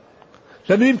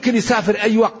 لأنه يمكن يسافر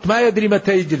أي وقت ما يدري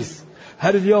متى يجلس،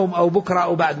 هل اليوم أو بكرة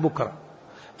أو بعد بكرة.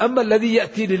 أما الذي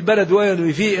يأتي للبلد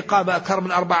وينوي فيه إقامة أكثر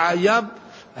من 4 أيام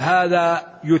هذا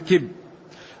يتم.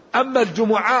 أما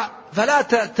الجمعة فلا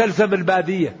تلزم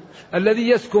البادية، الذي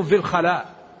يسكن في الخلاء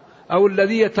أو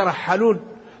الذي يترحلون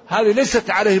هذه ليست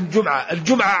عليهم جمعة،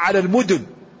 الجمعة على المدن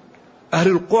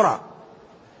أهل القرى،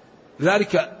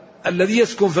 ذلك الذي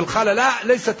يسكن في الخلاء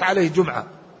ليست عليه جمعة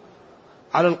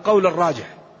على القول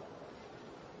الراجح.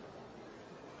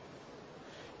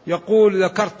 يقول: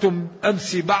 ذكرتم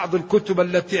أمس بعض الكتب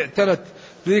التي اعتنت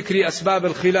بذكر أسباب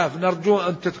الخلاف، نرجو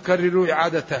أن تكرروا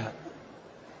إعادتها.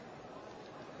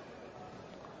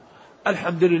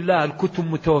 الحمد لله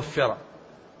الكتب متوفرة،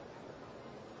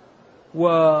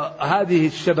 وهذه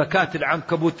الشبكات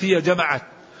العنكبوتية جمعت،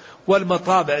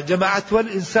 والمطابع جمعت،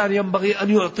 والإنسان ينبغي أن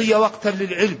يعطي وقتا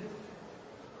للعلم،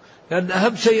 لأن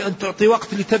أهم شيء أن تعطي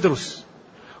وقت لتدرس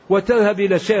وتذهب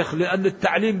إلى شيخ، لأن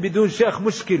التعليم بدون شيخ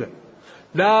مشكلة.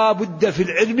 لا بد في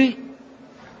العلم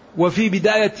وفي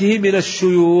بدايته من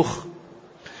الشيوخ،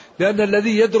 لأن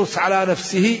الذي يدرس على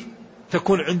نفسه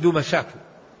تكون عنده مشاكل.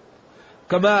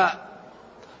 كما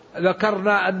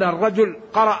ذكرنا أن الرجل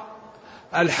قرأ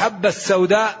الحبة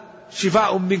السوداء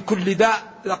شفاء من كل داء،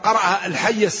 قرأها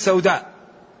الحية السوداء،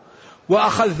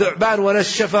 وأخذ ثعبان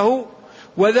ونشفه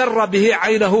وذر به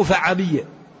عينه فعمية،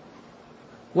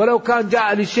 ولو كان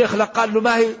جاء للشيخ لقال له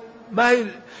ما هي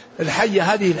الحية،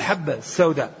 هذه الحبة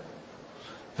السوداء.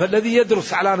 فالذي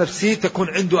يدرس على نفسه تكون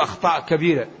عنده أخطاء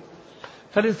كبيرة،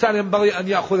 فالإنسان ينبغي أن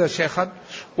يأخذ شيخا.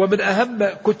 ومن أهم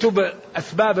كتب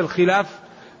أسباب الخلاف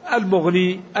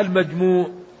المغني، المجموع،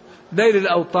 نيل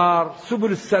الأوطار،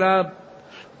 سبل السلام،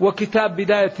 وكتاب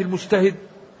بداية المجتهد،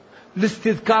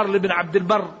 الاستذكار لابن عبد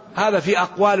البر، هذا في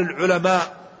أقوال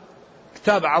العلماء،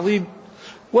 كتاب عظيم.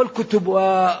 والكتب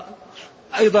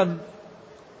أيضا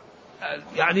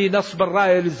يعني نصب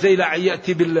الراية للزيلعي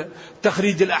يأتي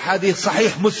بالتخريج الأحاديث،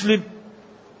 صحيح مسلم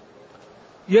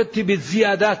يأتي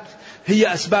بالزيادات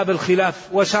هي أسباب الخلاف،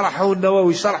 وشرحه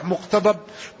النبوي شرح مقتضب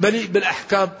مليء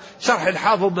بالأحكام، شرح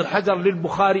الحافظ بن حجر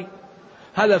للبخاري،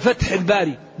 هذا فتح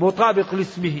الباري مطابق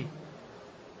لاسمه.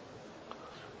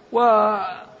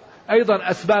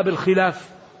 وأيضا أسباب الخلاف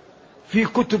في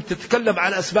كتب تتكلم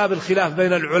عن أسباب الخلاف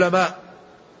بين العلماء،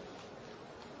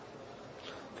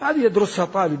 هذه يدرسها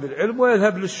طالب العلم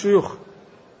ويذهب للشيوخ.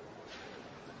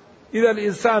 إذا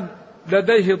الإنسان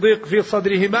لديه ضيق في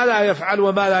صدره ما لا يفعل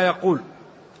وما لا يقول،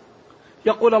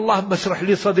 يقول: اللهم اشرح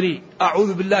لي صدري،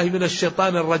 أعوذ بالله من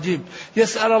الشيطان الرجيم،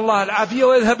 يسأل الله العافية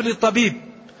ويذهب لطبيب،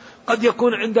 قد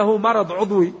يكون عنده مرض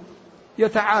عضوي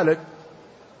يتعالج،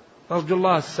 نرجو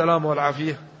الله السلام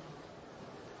والعافية.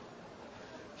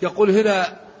 يقول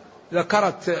هنا: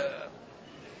 ذكرت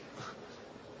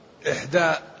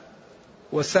إحدى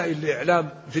وسائل الإعلام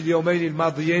في اليومين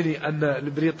الماضيين أن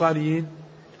البريطانيين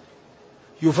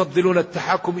يفضلون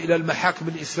التحاكم إلى المحاكم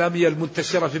الإسلامية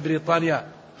المنتشرة في بريطانيا،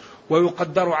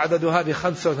 ويقدر عددها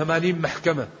ب85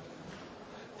 محكمة.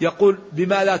 يقول: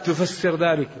 بما لا تفسر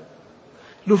ذلك؟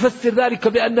 نفسر ذلك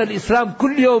بأن الإسلام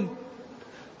كل يوم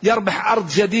يربح أرض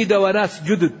جديدة وناس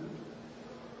جدد،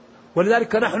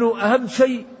 ولذلك نحن أهم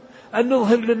شيء أن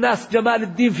نظهر للناس جمال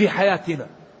الدين في حياتنا.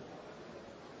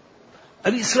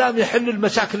 الإسلام يحل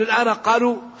المشاكل. الآن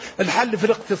قالوا الحل في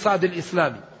الاقتصاد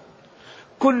الإسلامي،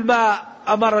 كل ما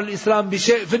أمر الإسلام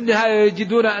بشيء في النهاية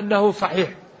يجدون أنه صحيح،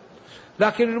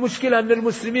 لكن المشكلة أن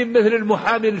المسلمين مثل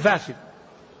المحامي الفاشل.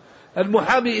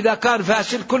 المحامي إذا كان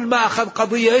فاشل كل ما أخذ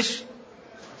قضية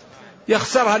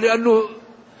يخسرها، لأنه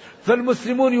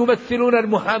فالمسلمون يمثلون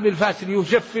المحامي الفاشل،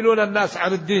 يشفلون الناس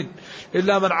عن الدين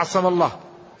إلا من عصم الله.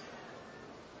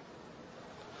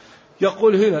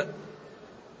 يقول هنا: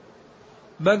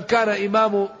 من كان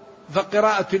إمام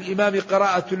فقراءة الإمام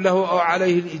قراءة له أو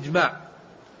عليه الإجماع.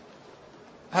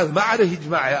 هذا ما عليه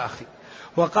إجماع يا أخي.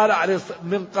 وقال عليه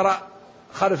من قرأ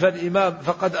خلف الإمام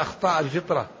فقد أخطأ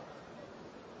الفطرة.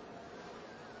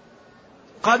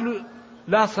 قال: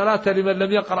 لا صلاة لمن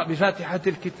لم يقرأ بفاتحة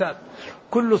الكتاب،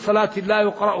 كل صلاة لا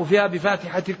يقرأ فيها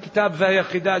بفاتحة الكتاب فهي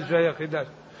خداج فهي خداج.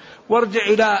 وارجع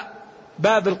إلى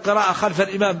باب القراءة خلف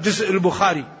الإمام جزء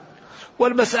البخاري،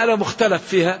 والمسألة مختلف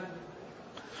فيها.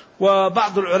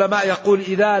 وبعض العلماء يقول: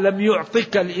 إذا لم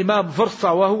يعطيك الإمام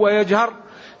فرصة وهو يجهر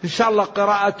إن شاء الله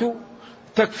قراءته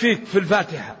تكفيك في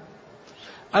الفاتحة.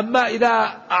 أما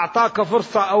إذا أعطاك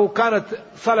فرصة أو كانت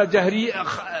صلاة جهرية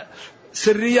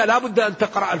سرية لا بد أن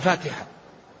تقرأ الفاتحة.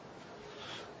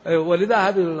 ولذا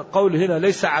هذا القول هنا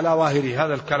ليس على ظاهره،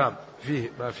 هذا الكلام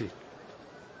فيه ما فيه.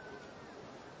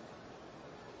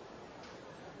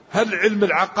 هل علم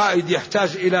العقائد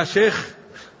يحتاج إلى شيخ؟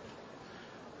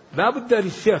 لا بد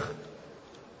للشيخ،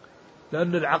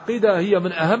 لأن العقيدة هي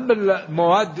من أهم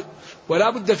المواد ولا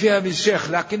بد فيها من شيخ،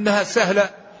 لكنها سهلة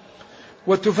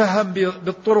وتفهم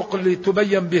بالطرق اللي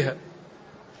تبين بها.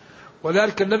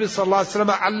 وذلك النبي صلى الله عليه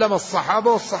وسلم علم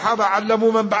الصحابة، والصحابة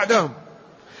علموا من بعدهم.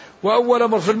 وأول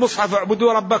أمر في المصحف: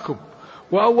 اعبدوا ربكم،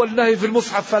 وأول نهي في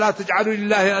المصحف: فلا تجعلوا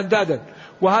لله أندادا.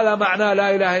 وهذا معنى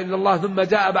لا إله إلا الله. ثم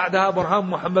جاء بعدها برهان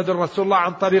محمد رسول الله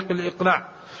عن طريق الإقناع: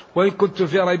 وإن كنت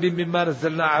في ريب مما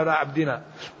نزلنا على عبدنا.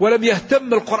 ولم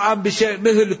يهتم القرآن بشيء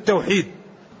مثل التوحيد.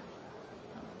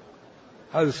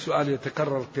 هذا السؤال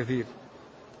يتكرر كثير.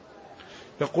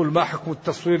 يقول ما حكم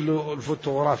التصوير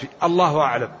الفوتوغرافي؟ الله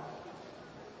أعلم.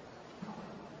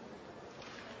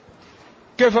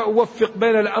 كيف أوفق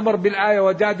بين الأمر بالآية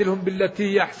وجادلهم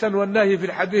بالتي هي أحسن والنهي في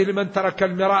الحديث لمن ترك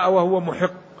المراء وهو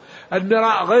محق؟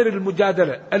 المراء غير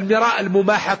المجادلة، المراء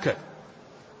المماحكة.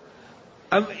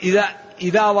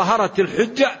 إذا ظهرت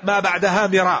الحجة ما بعدها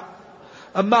مراء،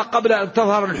 أما قبل أن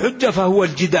تظهر الحجة فهو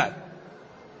الجدال.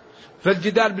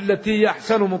 فالجدال بالتي هي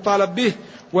أحسن مطالب به،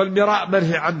 والمراء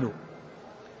منهي عنه.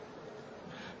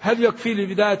 هل يكفي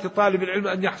لبداية طالب العلم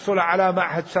أن يحصل على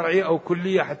معهد شرعي أو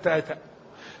كلية حتى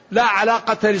لا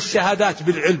علاقة للشهادات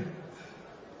بالعلم.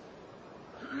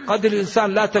 قد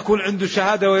الإنسان لا تكون عنده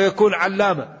شهادة ويكون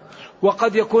علامة،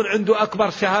 وقد يكون عنده أكبر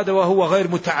شهادة وهو غير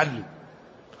متعلم،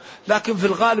 لكن في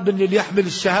الغالب أن اللي يحمل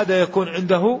الشهادة يكون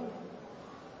عنده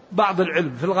بعض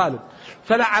العلم في الغالب.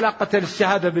 فلا علاقة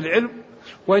للشهادة بالعلم،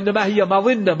 وإنما هي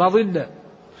مظنة.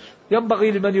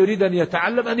 ينبغي لمن يريد أن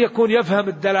يتعلم أن يكون يفهم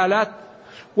الدلالات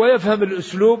ويفهم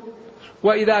الأسلوب،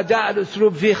 وإذا جاء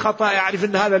الأسلوب فيه خطأ يعرف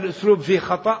أن هذا الأسلوب فيه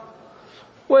خطأ،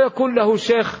 ويكون له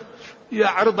شيخ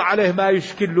يعرض عليه ما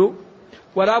يشكله.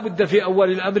 ولا بد في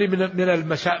أول الأمر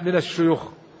من الشيوخ،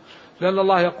 لأن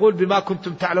الله يقول بما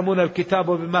كنتم تعلمون الكتاب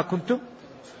وبما كنتم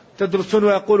تدرسون،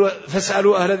 ويقول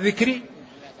فاسألوا أهل الذكر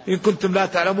إن كنتم لا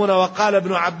تعلمون. وقال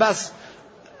ابن عباس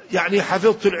يعني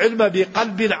حفظت العلم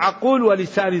بقلب عقول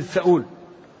ولسان سؤول.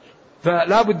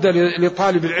 فلا بد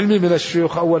لطالب العلم من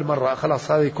الشيوخ أول مرة.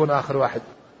 خلاص هذا يكون آخر واحد.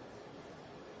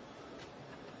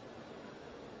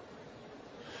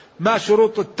 ما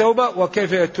شروط التوبة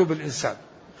وكيف يتوب الإنسان؟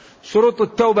 شروط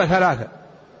التوبة 3: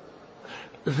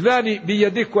 2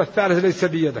 بيدك والثالث ليس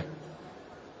بيدك.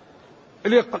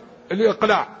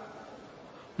 الإقلاع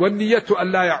والنية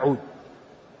أن لا يعود،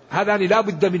 هذان لا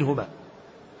بد منهما.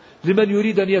 لمن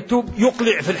يريد أن يتوب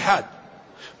يقلع في الحال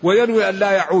وينوي أن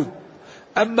لا يعود.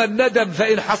 أما الندم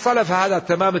فإن حصل فهذا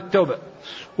تمام التوبة،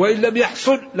 وإن لم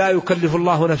يحصل لا يكلف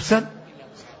الله نفسا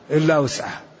إلا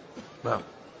وسعها. نعم.